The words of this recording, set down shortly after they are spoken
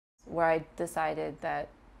where I decided that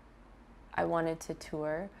I wanted to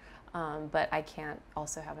tour, but I can't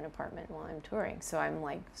also have an apartment while I'm touring. So I'm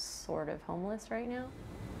like sort of homeless right now.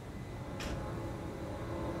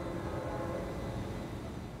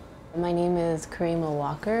 My name is Karima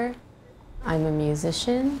Walker. I'm a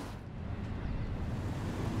musician.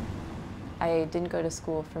 I didn't go to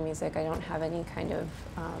school for music. I don't have any kind of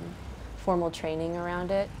formal training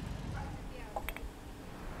around it.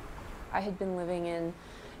 I had been living in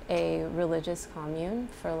a religious commune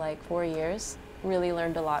for like 4 years. Really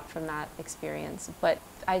learned a lot from that experience, but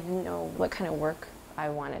I didn't know what kind of work I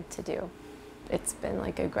wanted to do. It's been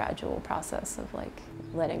like a gradual process of like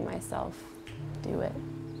letting myself do it.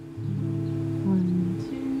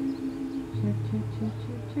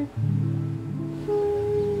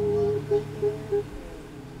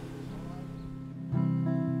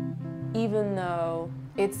 Even though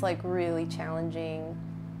it's like really challenging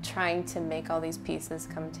trying to make all these pieces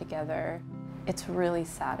come together, it's really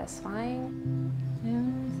satisfying.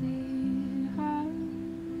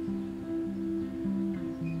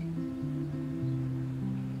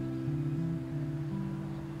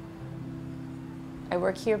 I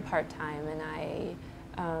work here part-time, and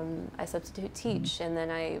I substitute teach, and then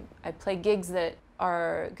I play gigs that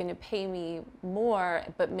are going to pay me more,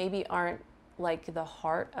 but maybe aren't like the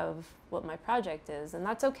heart of what my project is, and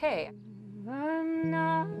that's okay. I'm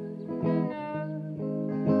not enough.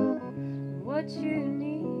 What you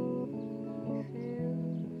need, fill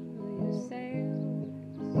your sails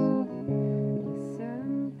with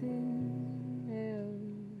something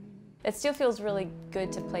else. It still feels really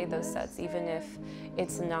good to play those sets, even if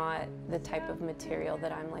it's not the type of material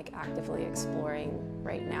that I'm like actively exploring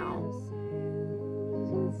right now.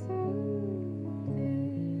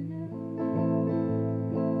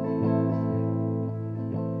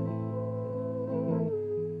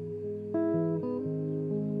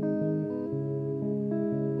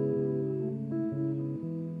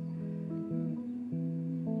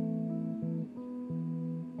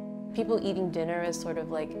 People eating dinner is sort of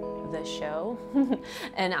like the show,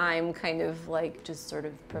 and I'm kind of like just sort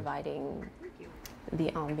of providing the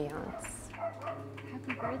ambiance.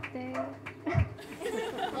 Happy birthday.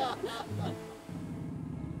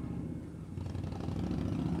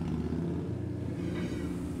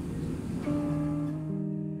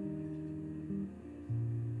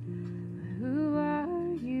 Who are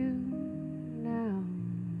you now,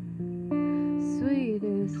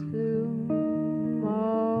 sweetest bloom?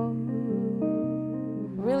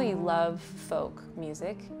 Really love folk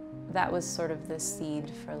music. That was sort of the seed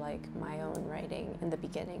for like my own writing in the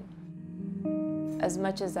beginning. As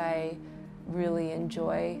much as I really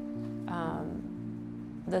enjoy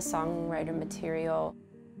the songwriter material,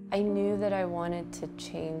 I knew that I wanted to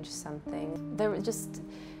change something. There were just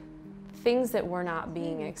things that were not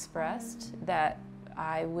being expressed that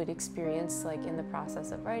I would experience like in the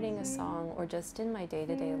process of writing a song or just in my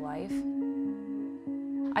day-to-day life.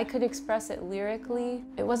 I could express it lyrically.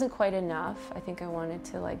 It wasn't quite enough. I think I wanted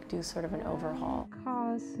to like do sort of an overhaul.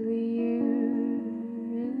 Costly year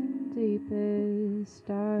in deepest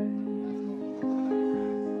stars,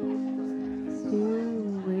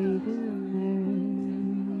 still waiting there,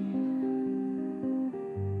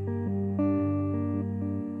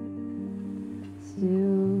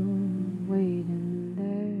 still waiting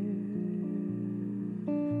there.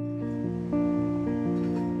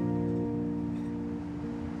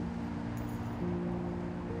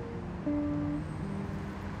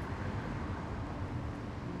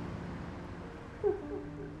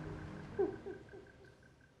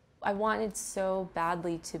 I wanted so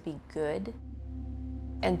badly to be good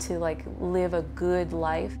and to like live a good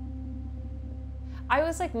life. I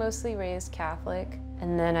was like mostly raised Catholic,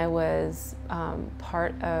 and then I was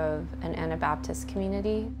part of an Anabaptist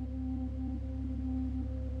community.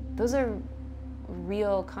 Those are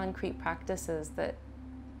real concrete practices that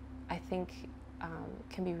I think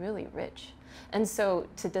can be really rich. And so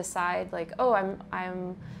to decide like, oh,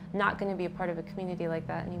 I'm not going to be a part of a community like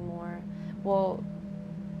that anymore. Well,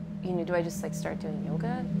 you know, do I just like start doing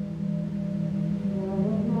yoga?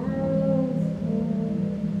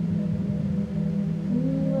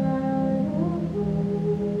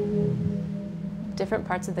 Different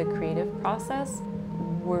parts of the creative process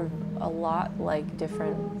were a lot like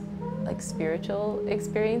different like spiritual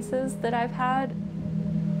experiences that I've had.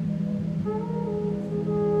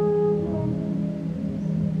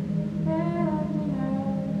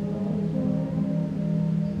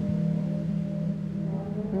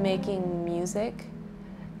 Making music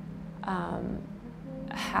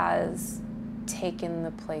has taken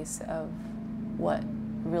the place of what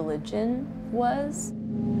religion was.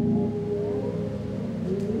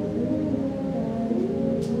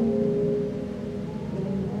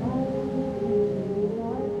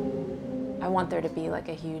 want there to be like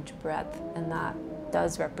a huge breadth, and that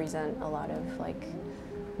does represent a lot of like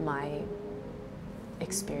my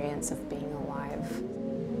experience of being alive.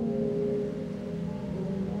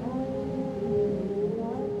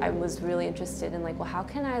 I was really interested in like, well, how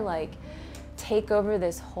can I like take over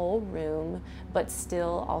this whole room but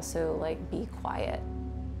still also like be quiet?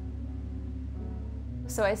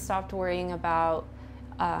 So I stopped worrying about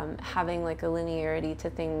having like a linearity to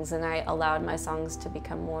things, and I allowed my songs to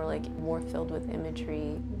become more filled with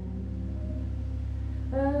imagery.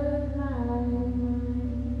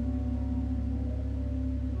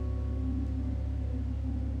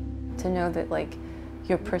 To know that like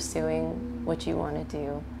you're pursuing what you want to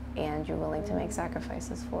do and you're willing to make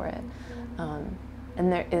sacrifices for it,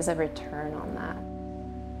 and there is a return on that.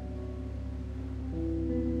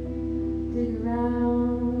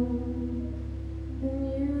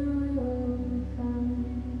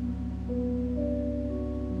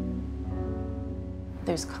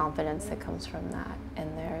 There's confidence that comes from that,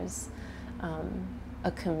 and there's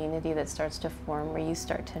a community that starts to form where you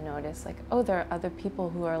start to notice like, oh, there are other people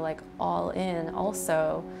who are like all in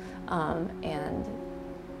also, and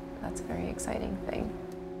that's a very exciting thing.